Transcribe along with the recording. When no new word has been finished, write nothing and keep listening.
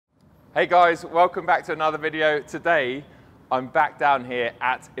Hey guys, welcome back to another video. Today, I'm back down here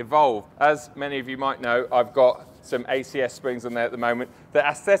at Evolve. As many of you might know, I've got some ACS springs on there at the moment that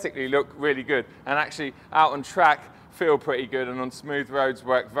aesthetically look really good and actually out on track feel pretty good and on smooth roads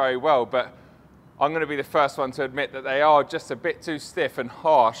work very well. But I'm going to be the first one to admit that they are just a bit too stiff and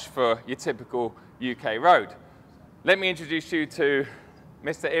harsh for your typical UK road. Let me introduce you to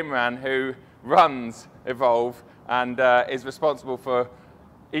Mr. Imran, who runs Evolve and is responsible for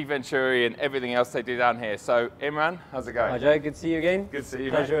Venturi and everything else they do down here. So Imran, how's it going? Hi Joe, good to see you again. Good to see you,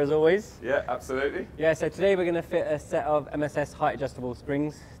 Pleasure mate. as always. Yeah, absolutely. Yeah, so today we're going to fit a set of MSS height adjustable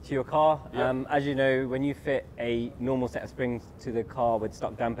springs to your car. Yep. As you know, when you fit a normal set of springs to the car with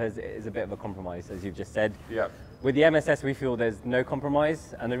stock dampers, it is a bit of a compromise, as you've just said. Yeah. With the MSS, we feel there's no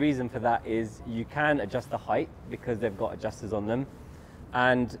compromise, and the reason for that is you can adjust the height because they've got adjusters on them.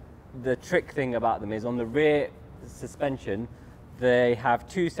 And the trick thing about them is on the rear suspension, they have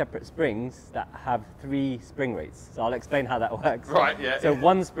two separate springs that have 3 spring rates. So I'll explain how that works. Right, yeah. So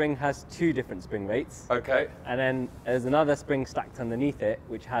one spring has 2 different spring rates. Okay. And then there's another spring stacked underneath it,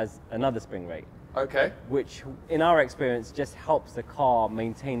 which has another spring rate. Okay. Which, in our experience, just helps the car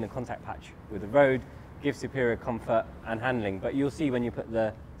maintain the contact patch with the road, gives superior comfort and handling. But you'll see when you put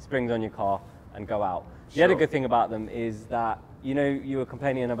the springs on your car and go out. The other good thing about them is that, you know, you were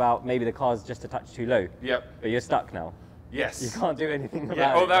complaining about maybe the car's just a touch too low. Yep. But you're stuck now. Yes. You can't do anything about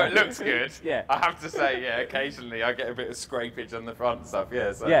Yeah, it. although it looks good, Yeah. I have to say, yeah, occasionally I get a bit of scrapage on the front and stuff,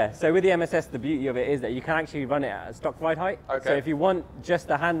 yeah. So. Yeah, so with the MSS, the beauty of it is that you can actually run it at a stock ride height. Okay. So if you want just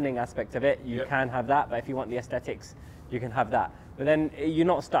the handling aspect of it, you Yep. can have that, but if you want the aesthetics, you can have that. But then you're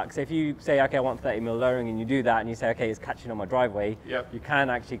not stuck. So if you say, okay, I want 30mm lowering, and you do that, and you say, okay, it's catching on my driveway, Yep. you can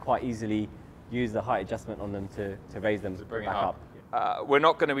actually quite easily use the height adjustment on them to raise them Bring back it up. We're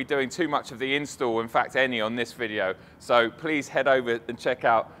not going to be doing too much of the install, in fact any, on this video. So please head over and check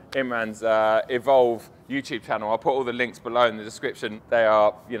out Imran's Evolve YouTube channel. I'll put all the links below in the description. They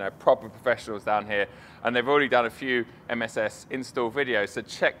are, you know, proper professionals down here, and they've already done a few MSS install videos, so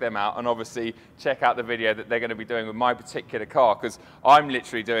check them out, and obviously check out the video that they're going to be doing with my particular car, because I'm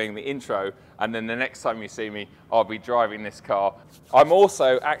literally doing the intro, and then the next time you see me, I'll be driving this car. I'm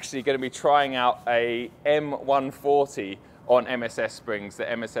also actually going to be trying out a M140 on MSS springs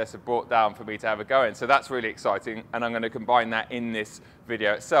that MSS have brought down for me to have a go in. So that's really exciting, and I'm going to combine that in this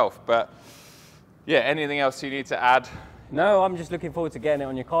video itself. But yeah, anything else you need to add? No, I'm just looking forward to getting it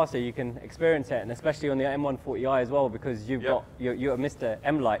on your car so you can experience it, and especially on the M140i as well, because you're Mr.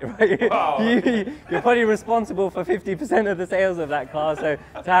 M-Light, right? Wow. You're probably responsible for 50% of the sales of that car, so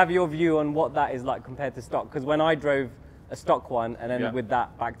to have your view on what that is like compared to stock, because when I drove a stock one, and then with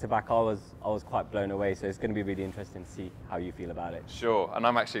that back-to-back, I was quite blown away, so it's going to be really interesting to see how you feel about it. Sure, and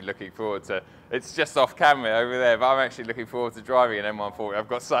I'm actually looking forward to, it's just off camera over there, but I'm actually looking forward to driving an M140. I've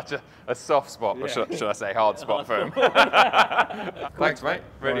got such a soft spot, or should I say hard spot for him. Thanks, mate.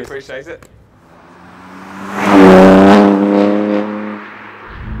 Really appreciate it.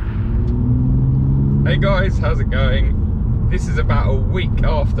 Hey guys, how's it going? This is about a week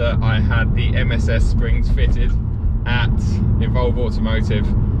after I had the MSS springs fitted at Evolve Automotive.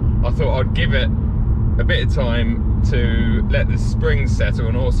 I thought I'd give it a bit of time to let the springs settle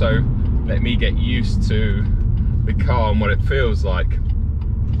and also let me get used to the car and what it feels like.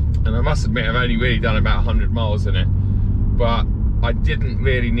 And I must admit, I've only really done about 100 miles in it, but I didn't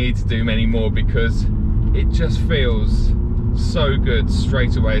really need to do many more because it just feels so good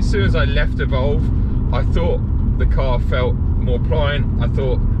straight away. As soon as I left Evolve, I thought the car felt more pliant. I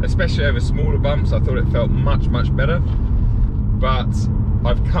thought, especially over smaller bumps, I thought it felt much better. But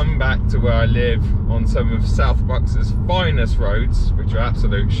I've come back to where I live on some of South Bucks' finest roads, which are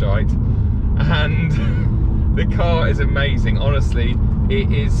absolute shite, and the car is amazing. Honestly,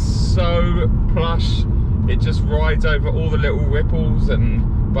 it is so plush. It just rides over all the little ripples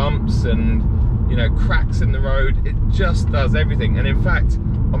and bumps and, you know, cracks in the road. It just does everything. And in fact,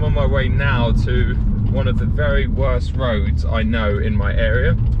 I'm on my way now to one of the very worst roads I know in my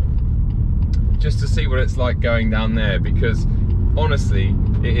area, just to see what it's like going down there, because honestly,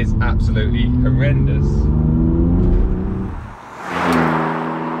 it is absolutely horrendous.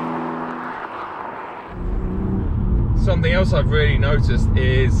 Something else I've really noticed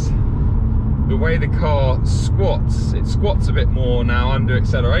is the way the car squats. It squats a bit more now under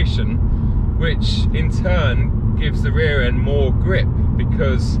acceleration, which in turn gives the rear end more grip,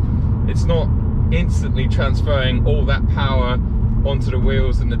 because it's not instantly transferring all that power onto the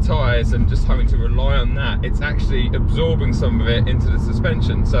wheels and the tyres and just having to rely on that. It's actually absorbing some of it into the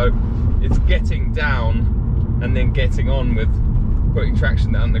suspension, so it's getting down and then getting on with putting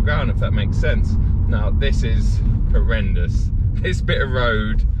traction down the ground, if that makes sense. Now this is horrendous. This bit of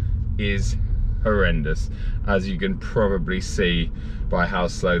road is horrendous, as you can probably see by how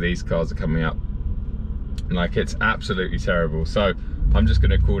slow these cars are coming up. Like, it's absolutely terrible. So I'm just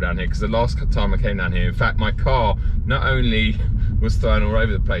going to cool down here, because the last time I came down here, in fact, my car not only was thrown all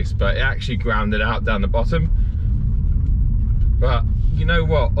over the place, but it actually grounded out down the bottom. But you know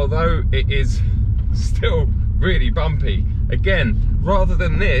what, although it is still really bumpy, again, rather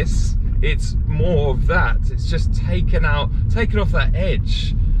than this, it's more of that. It's just taken off that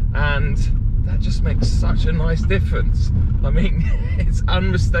edge, and that just makes such a nice difference. I mean, it's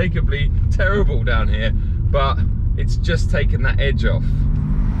unmistakably terrible down here, but it's just taken that edge off.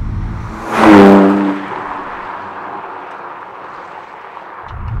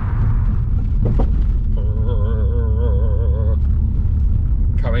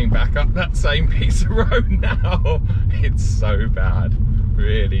 Coming back up that same piece of road now. It's so bad,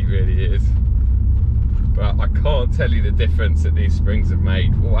 really, really is. But I can't tell you the difference that these springs have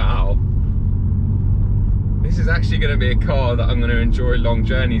made. Wow. This is actually going to be a car that I'm going to enjoy long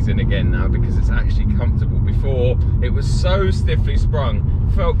journeys in again now, because it's actually comfortable. Before, it was so stiffly sprung.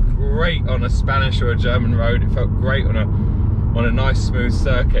 It felt great on a Spanish or a German road. It felt great on a nice smooth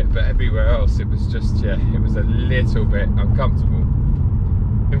circuit, but everywhere else it was just, yeah, it was a little bit uncomfortable.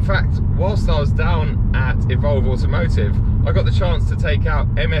 In fact, whilst I was down at Evolve Automotive, I got the chance to take out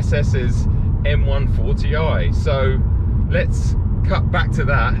MSS's M140i. So let's cut back to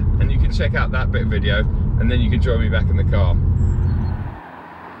that, and you can check out that bit of video, and then you can join me back in the car.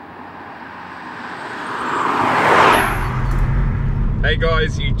 Hey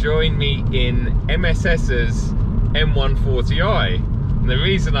guys, you joined me in MSS's M140i. And the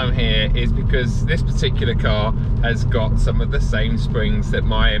reason I'm here is because this particular car has got some of the same springs that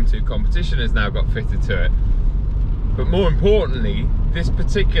my M2 Competition has now got fitted to it. But more importantly, this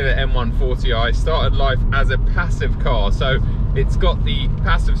particular M140i started life as a passive car. So it's got the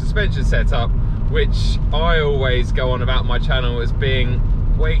passive suspension setup, which I always go on about my channel as being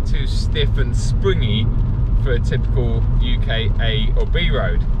way too stiff and springy for a typical UK A or B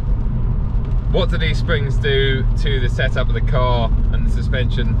road. What do these springs do to the setup of the car and the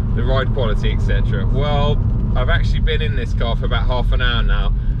suspension, the ride quality, etc.? Well, I've actually been in this car for about half an hour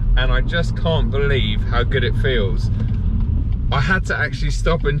now, and I just can't believe how good it feels. I had to actually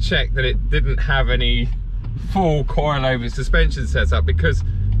stop and check that it didn't have any full coilover suspension setup, because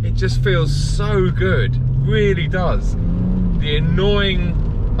it just feels so good, really does. The annoying,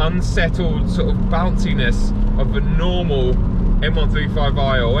 unsettled sort of bounciness of a normal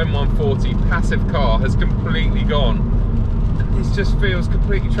M135i or M140 passive car has completely gone, and this just feels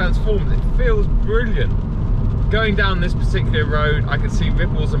completely transformed. It feels brilliant. Going down this particular road, I can see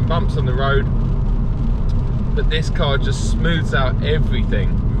ripples and bumps on the road, but this car just smooths out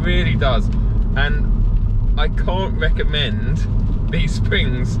everything, really does. And I can't recommend these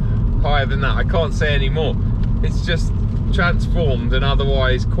springs higher than that. I can't say any more. It's just transformed an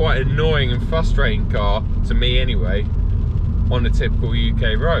otherwise quite annoying and frustrating car, to me anyway, on a typical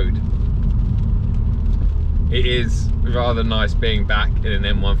UK road. It is rather nice being back in an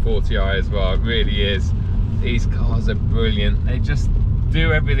M140i as well, it really is. These cars are brilliant. They just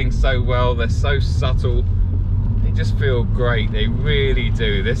do everything so well, they're so subtle, they just feel great, they really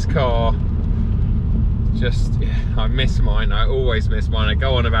do. This car, just, I miss mine, I always miss mine, I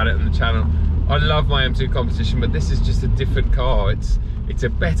go on about it on the channel. I love my M2 Competition, but this is just a different car. It's a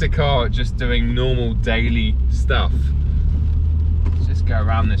better car at just doing normal daily stuff. Let's just go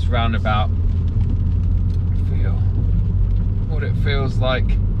around this roundabout, feel what it feels like.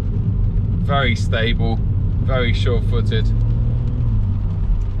 Very stable, very sure-footed.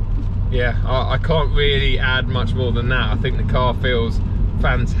 Yeah, I can't really add much more than that. I think the car feels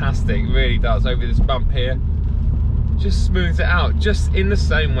fantastic, it really does. Over this bump here, just smooths it out, just in the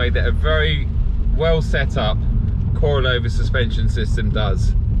same way that a very well set up coilover suspension system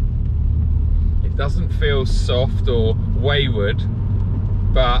does. It doesn't feel soft or wayward,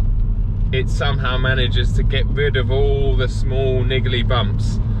 but it somehow manages to get rid of all the small niggly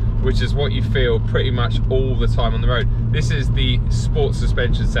bumps, which is what you feel pretty much all the time on the road. This is the sport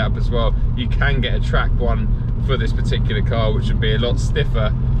suspension setup as well. You can get a track one for this particular car, which would be a lot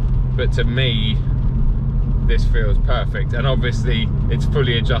stiffer, but to me this feels perfect. And obviously it's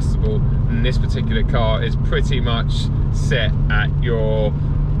fully adjustable, and this particular car is pretty much set at your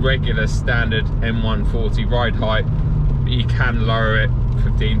regular standard M140 ride height, but you can lower it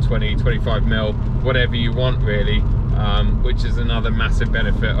 15, 20, 25 mil, whatever you want really, which is another massive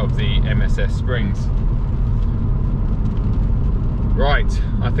benefit of the MSS springs. Right,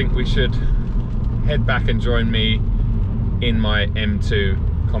 I think we should head back and join me in my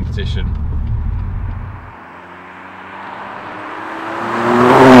M2 Competition.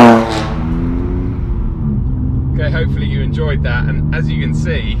 as you can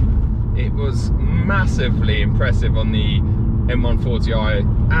see, it was massively impressive on the M140i,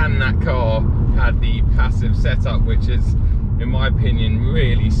 and that car had the passive setup, which is, in my opinion,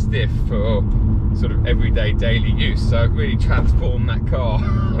 really stiff for sort of everyday daily use. So it really transformed that car.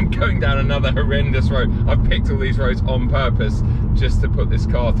 I'm going down another horrendous road. I've picked all these roads on purpose just to put this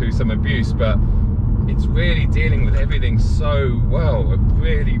car through some abuse, but it's really dealing with everything so well. It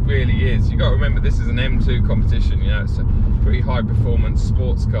really, really is. You got to remember, this is an M2 competition, you know, it's a pretty high performance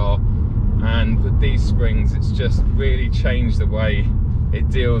sports car, and with these springs, it's just really changed the way it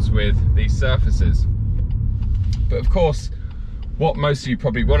deals with these surfaces. But of course, what most of you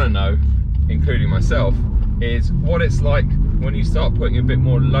probably want to know, including myself, is what it's like when you start putting a bit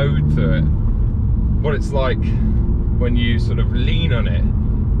more load through it. What it's like when you sort of lean on it.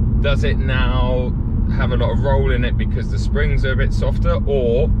 Does it now have a lot of roll in it because the springs are a bit softer,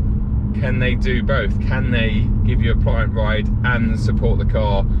 or can they do both? Can they give you a pliant ride and support the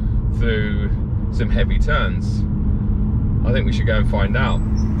car through some heavy turns? I think we should go and find out.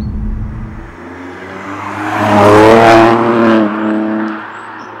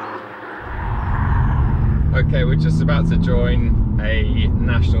 Okay, we're just about to join a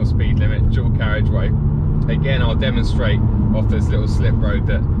national speed limit dual carriageway. Again, I'll demonstrate off this little slip road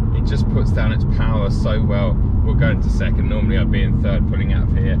that it just puts down its power so well. We'll go into second. Normally I'd be in third pulling out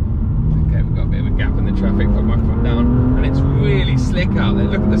of here. Okay, we've got a bit of a gap in the traffic, put my foot down, and it's really slick out there.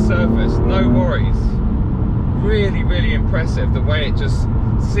 Look at the surface, no worries. Really, really impressive the way it just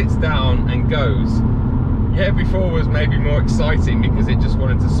sits down and goes. Yeah, before was maybe more exciting because it just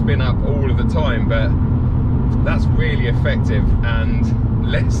wanted to spin up all of the time, but that's really effective and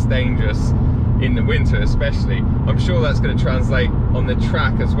less dangerous in the winter especially. I'm sure that's going to translate on the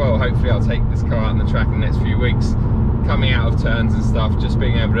track as well. Hopefully I'll take this car out on the track in the next few weeks, coming out of turns and stuff, just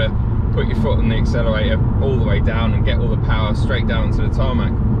being able to put your foot on the accelerator all the way down and get all the power straight down into the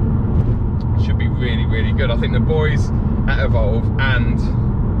tarmac. Should be really, really good. I think the boys at Evolve and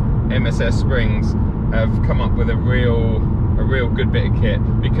MSS Springs have come up with a real good bit of kit,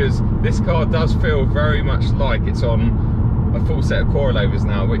 because this car does feel very much like it's on a full set of coilovers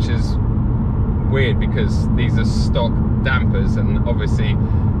now, which is weird because these are stock dampers, and obviously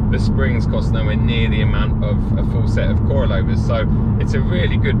the springs cost nowhere near the amount of a full set of coilovers. So it's a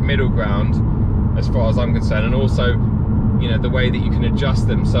really good middle ground as far as I'm concerned, and also, you know, the way that you can adjust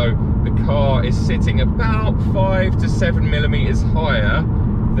them. So the car is sitting about 5 to 7 millimeters higher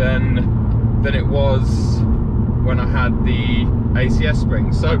than it was when I had the ACS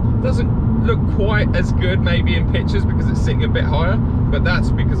springs. So it doesn't look quite as good maybe in pictures because it's sitting a bit higher, but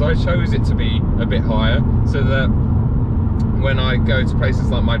that's because I chose it to be a bit higher, so that when I go to places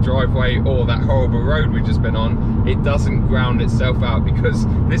like my driveway or that horrible road we've just been on, it doesn't ground itself out, because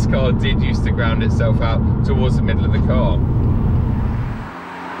this car did used to ground itself out towards the middle of the car.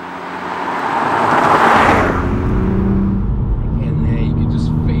 Again there, you can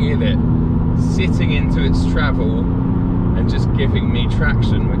just feel it sitting into its travel and just giving me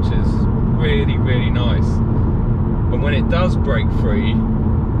traction, which is really, really nice. And when it does break free,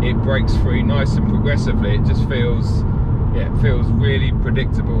 it breaks free nice and progressively. It just feels, yeah, it feels really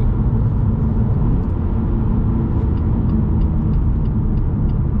predictable.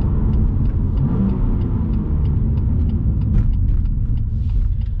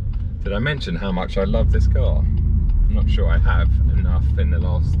 Did I mention how much I love this car? I'm not sure I have enough in the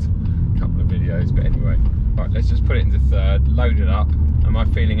last couple of videos, but anyway. Right, let's just put it into third, load it up. Am I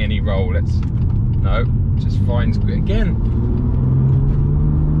feeling any roll? No, just finds grip. Again,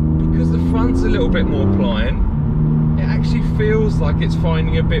 because the front's a little bit more pliant, it actually feels like it's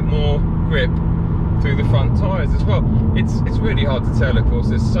finding a bit more grip through the front tyres as well. It's really hard to tell, of course,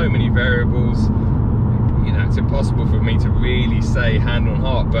 there's so many variables. You know, it's impossible for me to really say hand on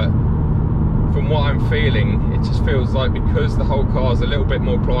heart, but from what I'm feeling, it just feels like because the whole car's a little bit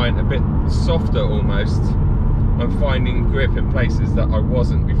more pliant, a bit softer almost, I'm finding grip in places that I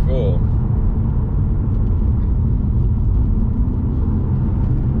wasn't before.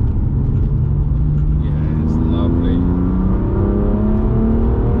 Yeah, it's lovely.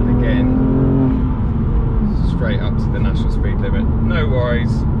 And again, straight up to the national speed limit. No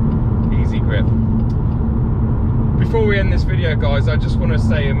worries, easy grip. Before we end this video, guys, I just want to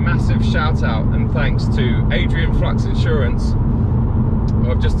say a massive shout out and thanks to Adrian Flux Insurance.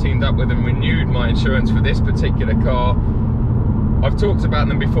 I've just teamed up with and renewed my insurance for this particular car. I've talked about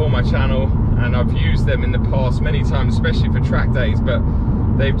them before on my channel, and I've used them in the past many times, especially for track days, but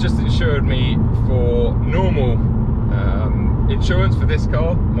they've just insured me for normal insurance for this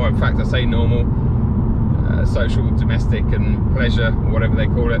car. Well, in fact, I say normal, social, domestic and pleasure, whatever they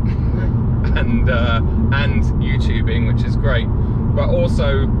call it. And YouTubing, which is great. but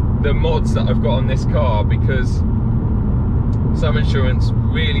also the mods that I've got on this car, because some insurance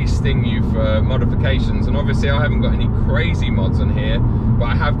really sting you for modifications, and obviously I haven't got any crazy mods on here, but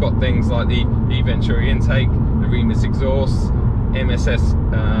I have got things like the e-Venturi intake, the Remus exhaust, MSS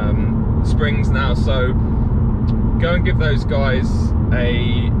springs now. So go and give those guys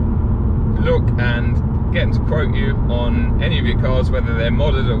a look and get them to quote you on any of your cars, whether they're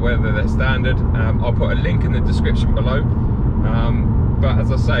modded or whether they're standard. I'll put a link in the description below. But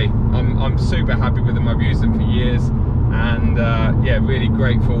as I say, I'm super happy with them. I've used them for years, and yeah, really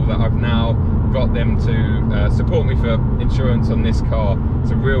grateful that I've now got them to support me for insurance on this car.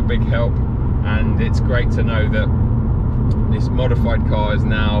 It's a real big help, and it's great to know that this modified car is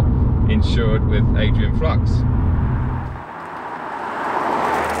now insured with Adrian Flux.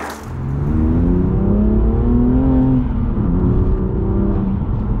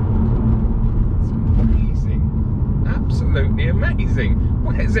 Absolutely amazing.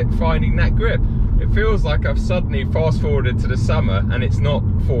 Where's it finding that grip? It feels like I've suddenly fast forwarded to the summer, and it's not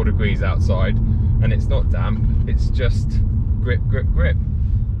 4 degrees outside and it's not damp, it's just grip, grip, grip.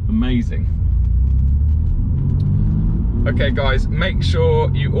 Amazing. Okay guys, make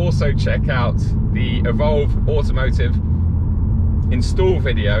sure you also check out the Evolve Automotive install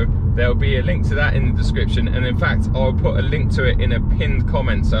video. There'll be a link to that in the description, and in fact I'll put a link to it in a pinned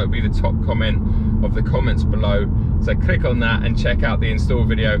comment, so it'll be the top comment of the comments below. So click on that and check out the install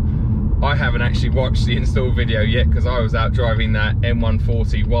video. I haven't actually watched the install video yet because I was out driving that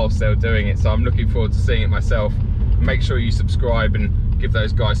M140 whilst they were doing it, so I'm looking forward to seeing it myself. Make sure you subscribe and give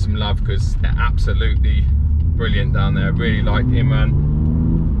those guys some love, because they're absolutely brilliant down there. Really like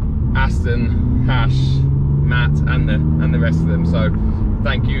Imran, Aston, Matt, and the rest of them. So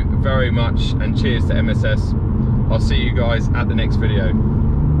thank you very much, and cheers to MSS. I'll see you guys at the next video.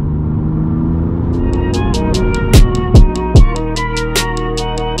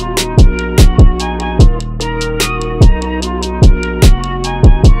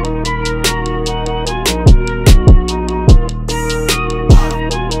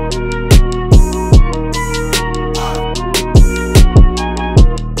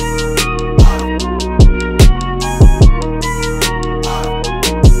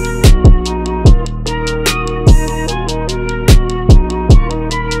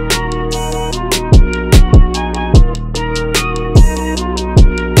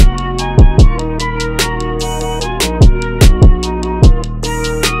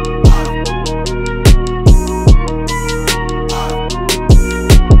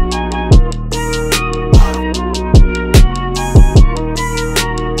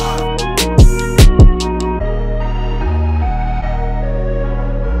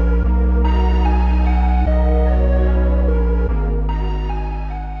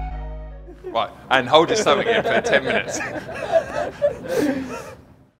 Right, and hold your stomach in for 10 minutes.